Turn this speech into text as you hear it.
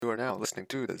are now listening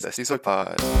to the Zesty Soy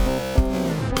Pod.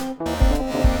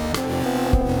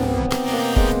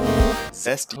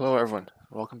 Zesty. Hello, everyone.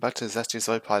 Welcome back to the Zesty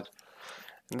Soy Pod.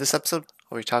 In this episode,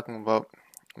 I'll be talking about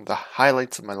the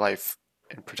highlights of my life.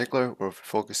 In particular, we're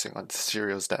focusing on the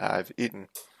cereals that I've eaten,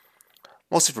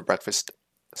 mostly for breakfast,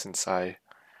 since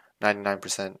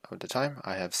 99% of the time,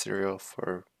 I have cereal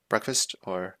for breakfast,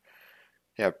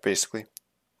 basically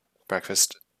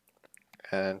breakfast.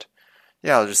 And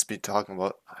I'll just be talking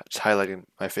about, just highlighting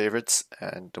my favorites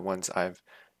and the ones I've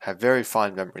had very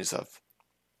fond memories of.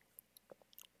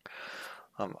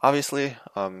 Obviously,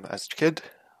 as a kid,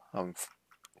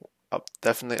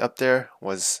 definitely up there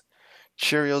was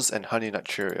Cheerios and Honey Nut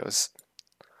Cheerios.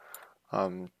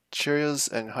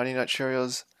 Cheerios and Honey Nut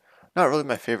Cheerios, not really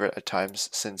my favorite at times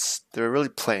since they're really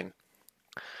plain.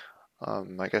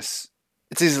 I guess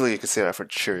it's easily you could say that for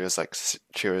Cheerios, like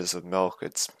Cheerios with milk.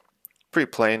 It's pretty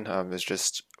plain. There's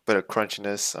just a bit of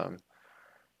crunchiness,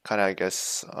 kind of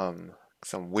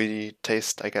some weedy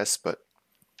taste, I guess, but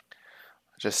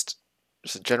just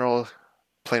a general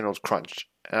plain old crunch.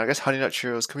 And I guess Honey Nut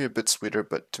Cheerios can be a bit sweeter,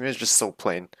 but to me it's just so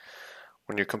plain.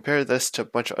 When you compare this to a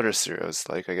bunch of other cereals,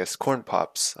 like I guess Corn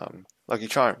Pops, Lucky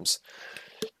Charms,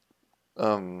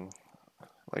 Fruit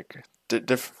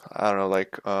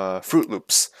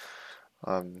Loops,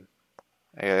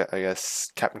 I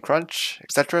guess Captain Crunch,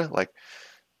 etc. Like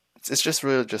it's just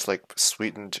really just like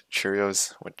sweetened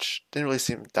Cheerios, which didn't really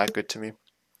seem that good to me.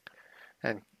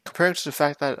 And comparing to the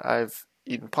fact that I've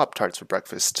eaten Pop-Tarts for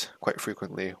breakfast quite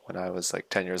frequently when I was like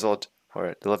 10 years old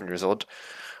or 11 years old.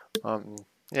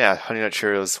 Honey Nut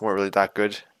Cheerios weren't really that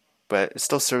good, but it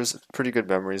still serves pretty good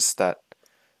memories. That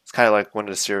it's kind of like one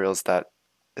of the cereals that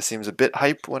it seems a bit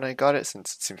hype when I got it,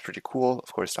 since it seems pretty cool.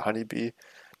 Of course, the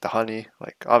honey,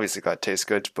 like obviously got to taste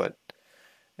good, but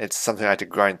it's something I had to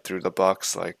grind through the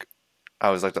box. Like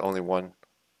I was like the only one,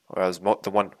 or I was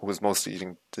the one who was mostly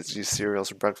eating these cereals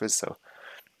for breakfast, so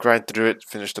grind through it,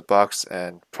 finish the box,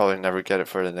 and probably never get it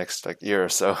for the next like year or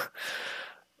so.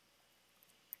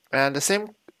 And the same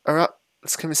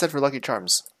this can be said for Lucky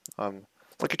Charms.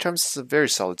 Lucky Charms is a very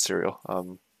solid cereal.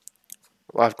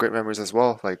 I have great memories as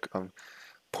well, like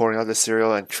pouring out the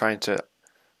cereal and trying to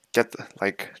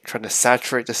trying to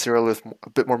saturate the cereal with a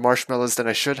bit more marshmallows than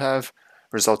I should have,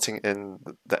 resulting in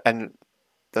the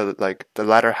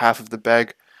latter half of the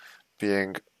bag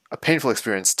being a painful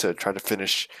experience to try to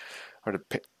finish, or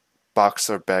the box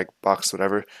or bag, box,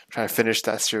 whatever, trying to finish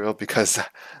that cereal because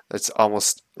it's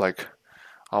almost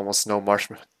no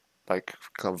marshmallow, like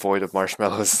void of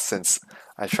marshmallows since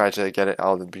I tried to get it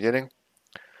out in the beginning.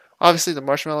 Obviously, the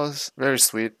marshmallows very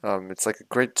sweet. It's like a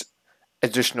great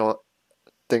additional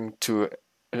thing to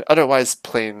an otherwise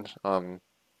plain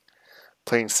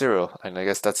cereal, and I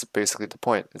guess that's basically the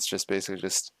point. It's just basically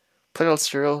just plain old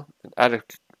cereal and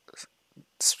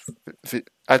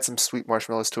add some sweet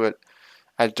marshmallows to it.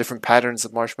 Add different patterns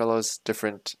of marshmallows,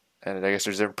 and I guess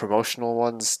there's different promotional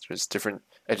ones. There's different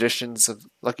editions of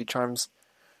Lucky Charms.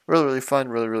 Really, really fun.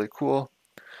 Really, really cool.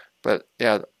 But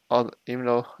yeah, even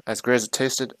though as great as it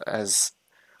tasted, as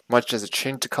much as it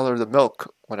changed the color of the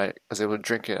milk when I was able to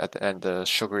drink it at the end, the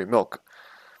sugary milk.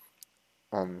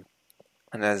 And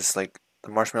as like the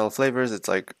marshmallow flavors, it's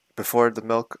like before the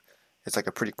milk, it's like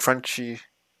a pretty crunchy.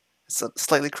 It's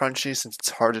slightly crunchy since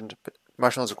it's hardened. But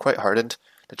marshmallows are quite hardened,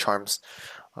 the Charms,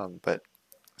 but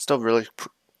still really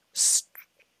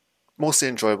mostly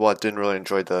enjoyable. I didn't really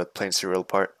enjoy the plain cereal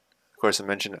part. Of course, I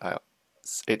mentioned I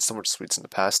ate so much sweets in the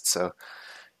past, so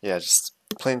yeah, just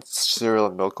plain cereal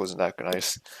and milk wasn't that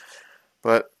nice.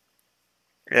 But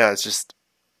yeah, it's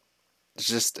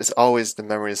always the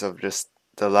memories of just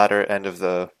the latter end of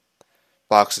the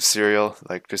box of cereal,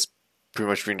 like just pretty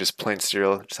much being just plain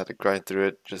cereal. Just had to grind through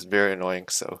it, just very annoying.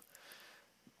 So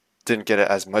didn't get it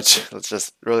as much. Let's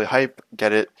just really hype,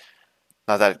 get it,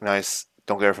 not that nice.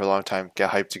 Don't get it for a long time.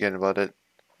 Get hyped again about it,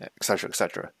 etc.,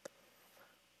 etc.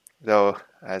 Though,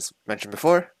 as mentioned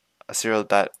before, a cereal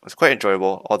that was quite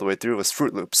enjoyable all the way through was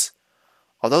Fruit Loops.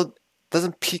 Although it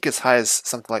doesn't peak as high as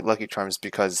something like Lucky Charms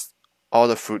because all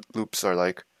the Fruit Loops are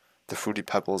like the Fruity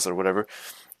Pebbles or whatever.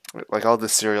 Like all the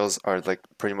cereals are like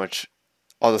pretty much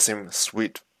all the same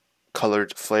sweet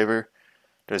colored flavor.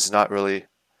 There's not really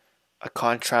a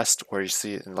contrast where you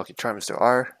see in Lucky Charms there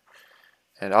are.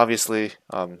 And obviously,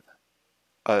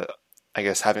 I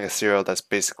guess having a cereal that's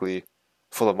basically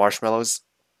full of marshmallows,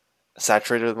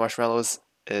 saturated with marshmallows,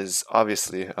 is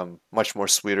obviously much more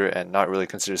sweeter and not really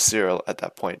considered cereal at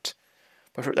that point.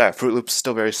 But Fruit Loops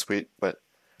still very sweet, but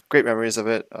great memories of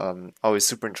it. Always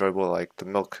super enjoyable. Like the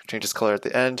milk changes color at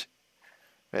the end.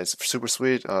 It's super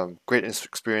sweet. Great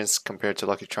experience compared to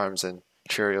Lucky Charms and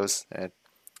Cheerios. And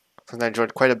something I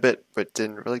enjoyed quite a bit, but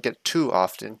didn't really get too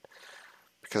often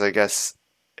because I guess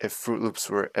if Fruit Loops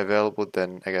were available,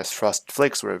 then I guess Frosted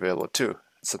Flakes were available too.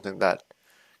 It's something that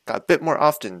got a bit more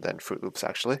often than Fruit Loops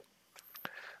actually.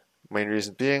 Main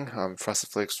reason being, Frosted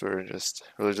Flakes were just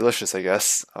really delicious, I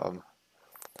guess. For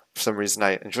some reason,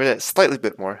 I enjoyed it slightly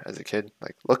bit more as a kid.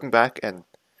 Like looking back and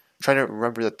trying to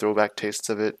remember the throwback tastes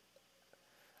of it,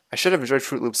 I should have enjoyed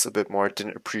Fruit Loops a bit more.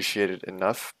 Didn't appreciate it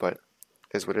enough, but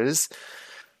it is what it is.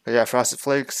 But yeah, Frosted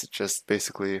Flakes, just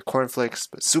basically corn flakes,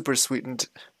 but super sweetened,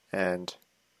 and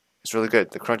it's really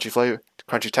good. The crunchy flavor, the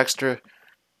crunchy texture,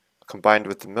 combined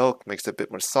with the milk, makes it a bit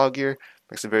more soggier,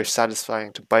 makes it very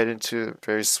satisfying to bite into,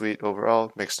 very sweet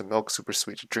overall, makes the milk super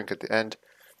sweet to drink at the end.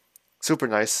 Super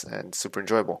nice and super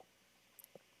enjoyable.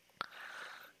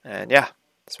 And yeah,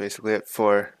 that's basically it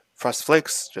for Frosted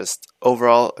Flakes. Just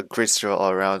overall, a great cereal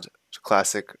all around.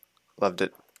 Classic. Loved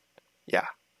it. Yeah.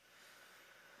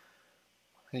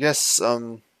 I guess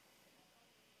another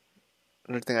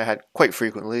thing I had quite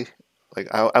frequently, like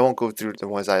I won't go through the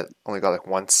ones I only got like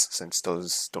once since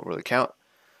those don't really count.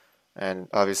 And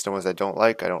obviously the ones I don't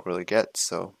like, I don't really get.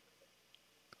 So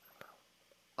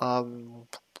um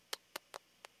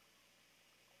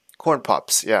corn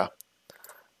pops, yeah.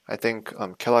 I think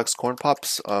Kellogg's corn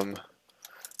pops,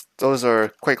 those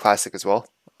are quite classic as well.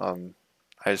 I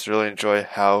just really enjoy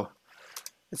how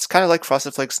it's kind of like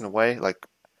Frosted Flakes in a way, like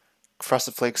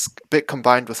Frosted Flakes a bit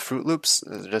combined with Fruit Loops,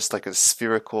 just like a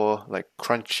spherical, like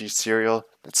crunchy cereal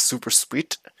that's super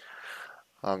sweet.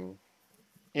 Um,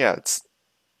 yeah, it's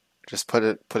just put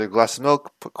a glass of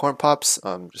milk, put corn pops,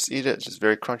 just eat it. It's just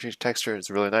very crunchy texture.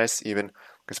 It's really nice, even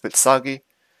it's a bit soggy.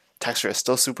 Texture is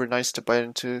still super nice to bite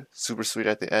into, super sweet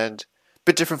at the end.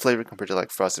 Bit different flavor compared to like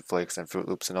Frosted Flakes and Fruit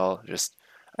Loops and all. Just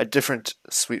a different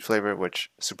sweet flavor, which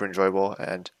is super enjoyable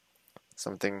and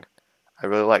something I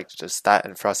really liked. Just that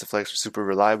and Frosted Flakes are super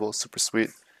reliable, super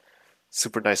sweet,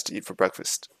 super nice to eat for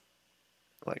breakfast.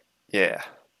 Like, yeah.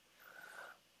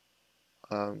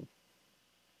 Um,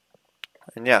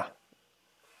 and yeah,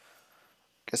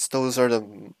 guess those are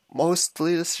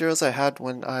mostly the cereals I had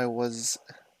when I was,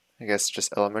 I guess,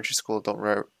 just elementary school. Don't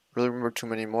really remember too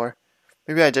many more.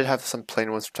 Maybe I did have some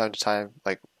plain ones from time to time.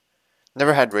 Like,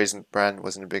 never had Raisin Bran,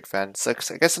 wasn't a big fan. So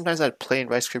I guess sometimes I had plain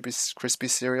Rice Krispie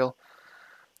cereal.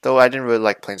 Though I didn't really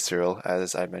like plain cereal,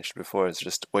 as I mentioned before. It's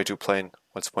just way too plain.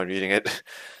 What's the point of eating it? It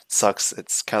sucks.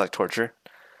 It's kind of like torture.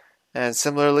 And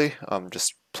similarly,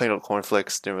 just plain old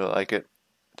cornflakes. Didn't really like it.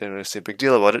 Didn't really see a big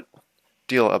deal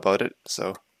about it.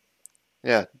 So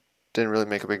yeah, didn't really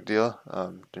make a big deal.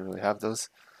 Didn't really have those.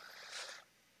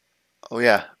 Oh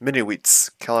yeah, mini wheats.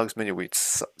 Kellogg's mini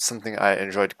wheats. Something I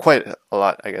enjoyed quite a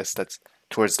lot. I guess that's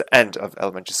towards the end of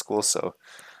elementary school. So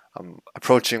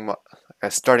approaching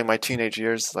starting my teenage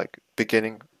years, like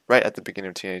right at the beginning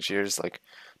of teenage years, like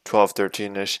 12,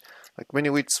 13-ish, like mini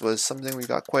wheats was something we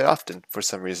got quite often for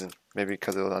some reason. Maybe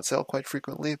because it was on sale quite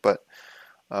frequently, but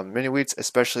mini wheats,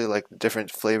 especially like the different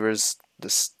flavors,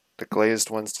 the glazed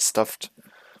ones, the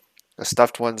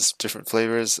stuffed ones, different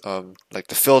flavors. Like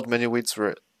the filled mini wheats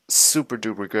were super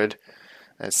duper good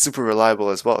and super reliable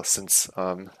as well, since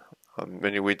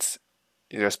mini wheats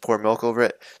you just pour milk over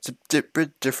it. It's a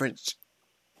bit different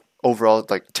overall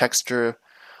like texture,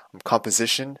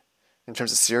 composition in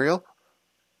terms of cereal,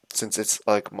 since it's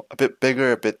like a bit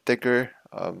bigger, a bit thicker.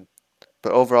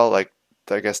 But overall, like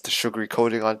I guess the sugary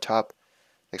coating on top,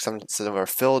 like some of them are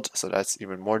filled, so that's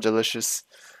even more delicious.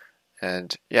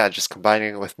 And yeah, just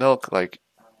combining it with milk, like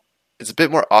it's a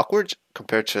bit more awkward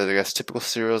compared to I guess typical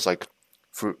cereals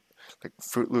fruit like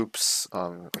Fruit Loops,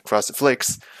 like Frosted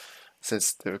Flakes,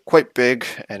 since they're quite big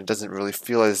and it doesn't really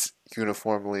feel as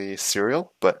uniformly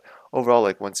cereal. But overall,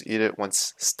 like once you eat it,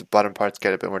 once the bottom parts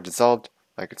get a bit more dissolved,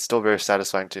 like it's still very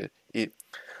satisfying to eat.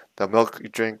 The milk you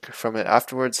drink from it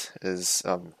afterwards is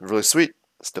really sweet,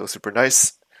 still super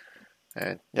nice,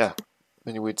 and yeah,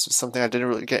 mini wheats was something I didn't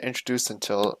really get introduced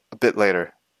until a bit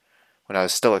later, when I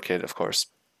was still a kid, of course.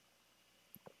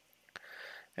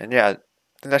 And yeah, I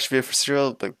think that should be it for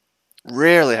cereal. Like,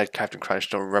 rarely had Captain Crunch.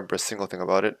 Don't remember a single thing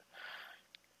about it.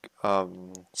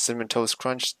 Cinnamon Toast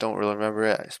Crunch. Don't really remember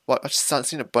it. I've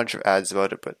seen a bunch of ads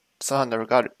about it, but somehow never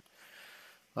got it.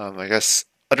 I guess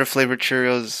other flavored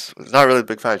Cheerios. Was not really a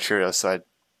big fan of Cheerios, so I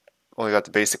only got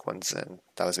the basic ones, and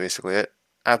that was basically it.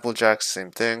 Apple Jacks,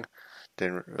 same thing.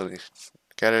 Didn't really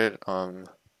get it.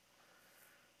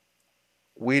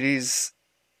 Wheaties.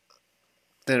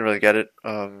 Didn't really get it.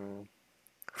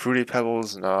 Fruity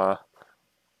Pebbles, nah.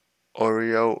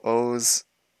 Oreo O's.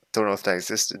 Don't know if that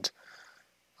existed.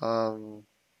 Um,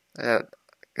 yeah,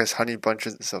 I guess Honey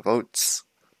Bunches of Oats.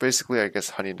 Basically, I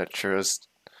guess Honey Nut Cheerios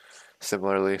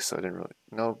similarly, so I didn't really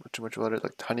know too much about it,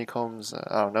 like honeycombs.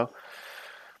 I don't know.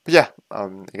 But yeah, I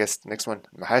guess the next one,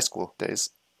 my high school days,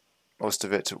 most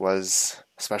of it was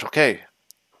Special K.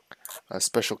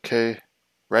 Special K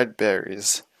red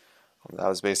berries. That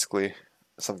was basically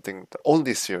something, the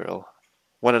only cereal,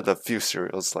 one of the few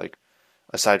cereals, like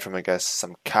aside from I guess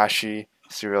some cashy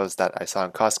cereals that I saw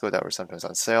in Costco that were sometimes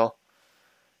on sale,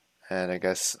 and I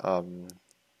guess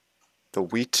the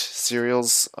wheat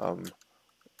cereals,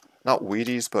 not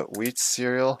Wheaties but wheat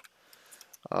cereal.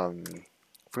 Um,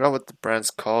 Forgot what the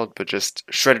brand's called, but just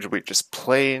shredded wheat, just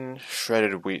plain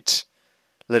shredded wheat,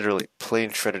 literally plain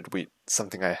shredded wheat.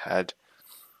 Something I had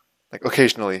like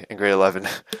occasionally in grade 11,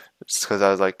 just because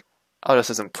I was like, oh, this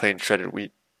isn't plain shredded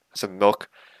wheat, some milk,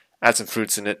 add some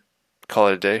fruits in it, call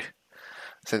it a day.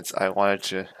 Since I wanted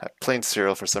to have plain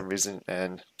cereal for some reason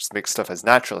and just make stuff as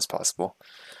natural as possible.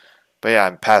 But yeah,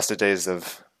 I'm past the days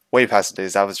of, way past the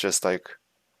days, that was just like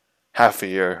half a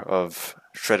year of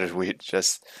shredded wheat,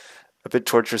 just a bit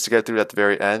torturous to get through at the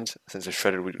very end, since the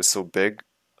shredded wheat was so big,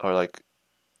 or like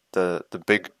the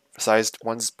big sized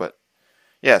ones. But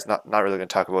yeah, it's not really gonna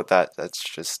talk about that. That's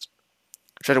just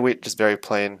shredded wheat, just very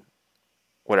plain,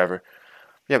 whatever.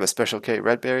 Yeah, but Special K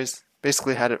red berries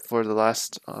basically had it for the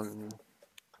last I don't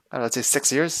know, let's say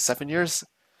 6 years, 7 years.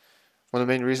 One of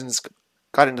the main reasons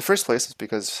got it in the first place was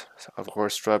because, of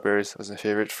course, strawberries was my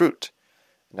favorite fruit,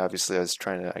 and obviously I was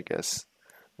trying to, I guess,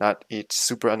 not eat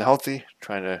super unhealthy,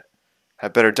 trying to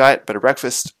have better diet, better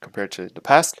breakfast compared to the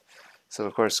past. So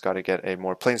of course, got to get a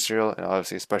more plain cereal, and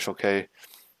obviously Special K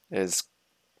is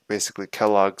basically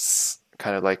Kellogg's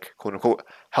kind of like quote unquote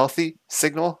healthy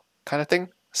signal kind of thing.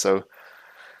 So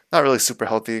not really super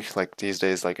healthy like these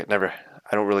days. Like I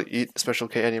don't really eat Special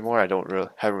K anymore.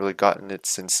 Haven't really gotten it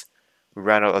since we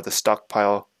ran out of the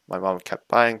stockpile my mom kept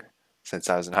buying since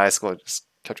I was in high school. I just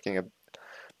kept getting a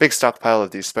big stockpile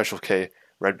of these Special K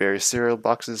red berry cereal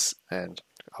boxes and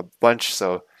a bunch.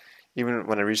 So even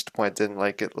when I reached the point I didn't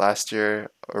like it last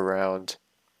year, around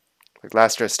like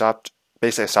last year I stopped.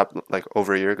 Basically, I stopped like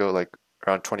over a year ago, like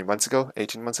around 20 months ago,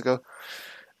 18 months ago.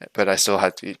 But I still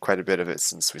had to eat quite a bit of it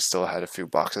since we still had a few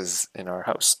boxes in our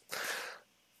house.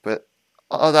 But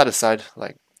all that aside,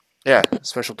 like, yeah,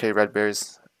 Special K red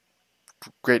berries,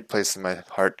 great place in my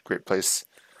heart, great place,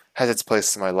 has its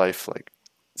place in my life. Like,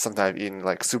 something I've eaten,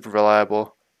 like, super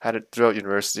reliable, had it throughout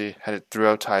university, had it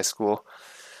throughout high school.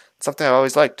 Something I've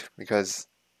always liked because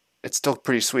it's still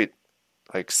pretty sweet.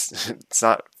 Like, it's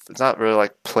not really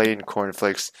like plain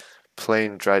cornflakes,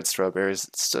 plain dried strawberries.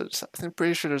 It's still, I'm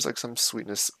pretty sure there's like some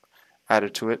sweetness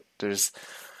added to it. There's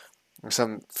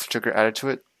some sugar added to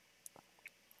it.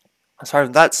 Aside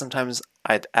from that, sometimes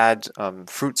I'd add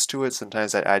fruits to it.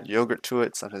 Sometimes I'd add yogurt to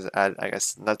it. Sometimes I'd add, I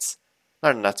guess, nuts,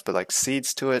 not nuts, but like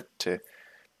seeds to it to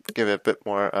give it a bit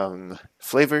more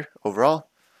flavor overall.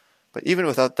 But even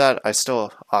without that, I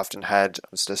still often had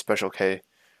the Special K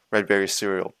red berry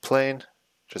cereal plain,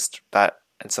 just that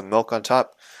and some milk on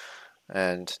top,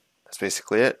 and that's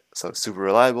basically it. So it's super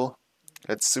reliable.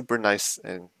 It's super nice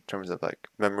in terms of like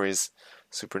memories,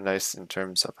 super nice in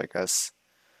terms of, I guess,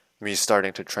 me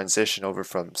starting to transition over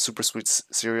from super sweet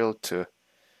cereal to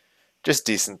just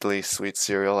decently sweet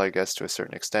cereal, I guess, to a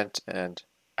certain extent, and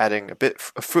adding a bit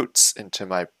of fruits into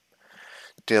my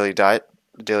daily diet,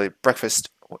 daily breakfast,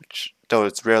 which, though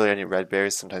it's rarely any red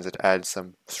berries, sometimes I'd add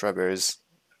some strawberries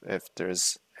if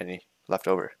there's any left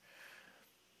over.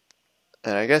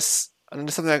 And I guess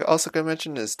something I also could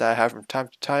mention is that I have from time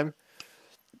to time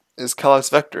is Kellogg's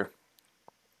Vector.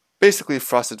 Basically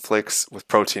frosted flakes with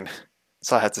protein.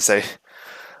 That's all I have to say.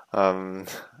 Um,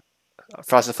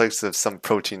 Frosted flakes with some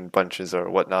protein bunches or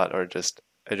whatnot, or just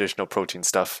additional protein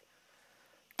stuff.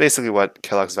 Basically what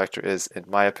Kellogg's Vector is, in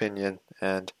my opinion,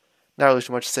 and not really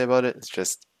too much to say about it. It's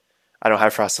just I don't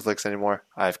have Frosted Flakes anymore.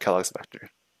 I have Kellogg's Vector,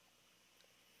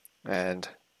 and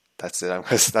that's it.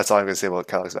 That's all I'm gonna say about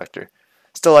Kellogg's Vector.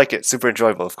 Still like it, super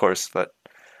enjoyable, of course, but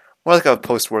more like a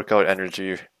post-workout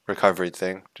energy recovery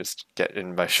thing. Just get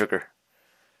in my sugar.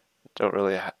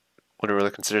 Wouldn't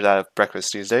really consider that a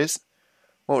breakfast these days.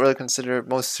 Won't really consider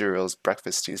most cereals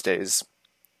breakfast these days.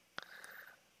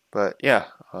 But yeah,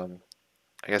 I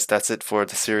guess that's it for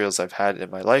the cereals I've had in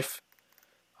my life.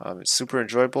 It's super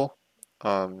enjoyable.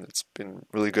 It's been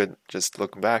really good just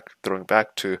looking back, throwing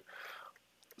back to,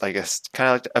 I guess, kind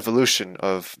of like the evolution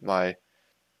of the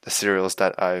cereals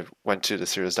that I went to, the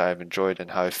cereals that I've enjoyed,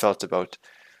 and how I felt about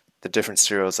the different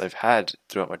cereals I've had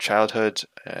throughout my childhood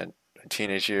and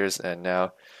teenage years, and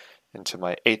now into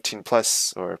my 18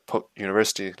 plus or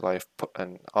university life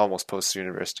and almost post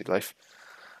university life.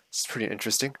 It's pretty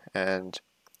interesting, and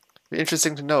it'd be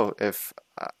interesting to know if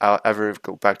I'll ever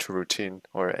go back to a routine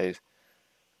or a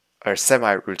or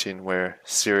semi-routine where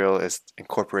cereal is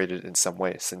incorporated in some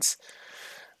way. Since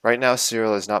right now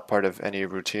cereal is not part of any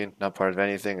routine, not part of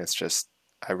anything. It's just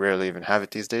I rarely even have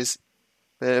it these days.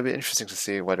 But it'll be interesting to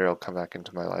see whether it'll come back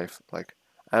into my life. Like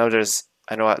I know there's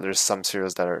some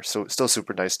cereals that are still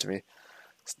super nice to me.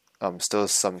 Still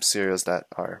some cereals that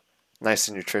are nice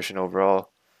in nutrition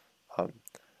overall. Um,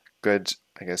 good,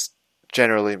 I guess,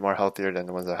 generally more healthier than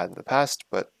the ones I had in the past.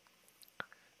 But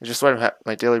it's just what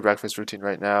my daily breakfast routine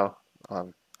right now. I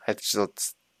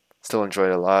still enjoy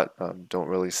it a lot. Don't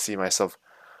really see myself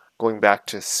going back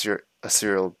to a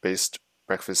cereal based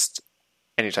breakfast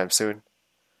anytime soon.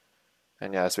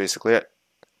 And yeah, that's basically it.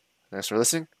 Thanks for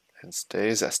listening and stay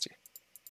zesty.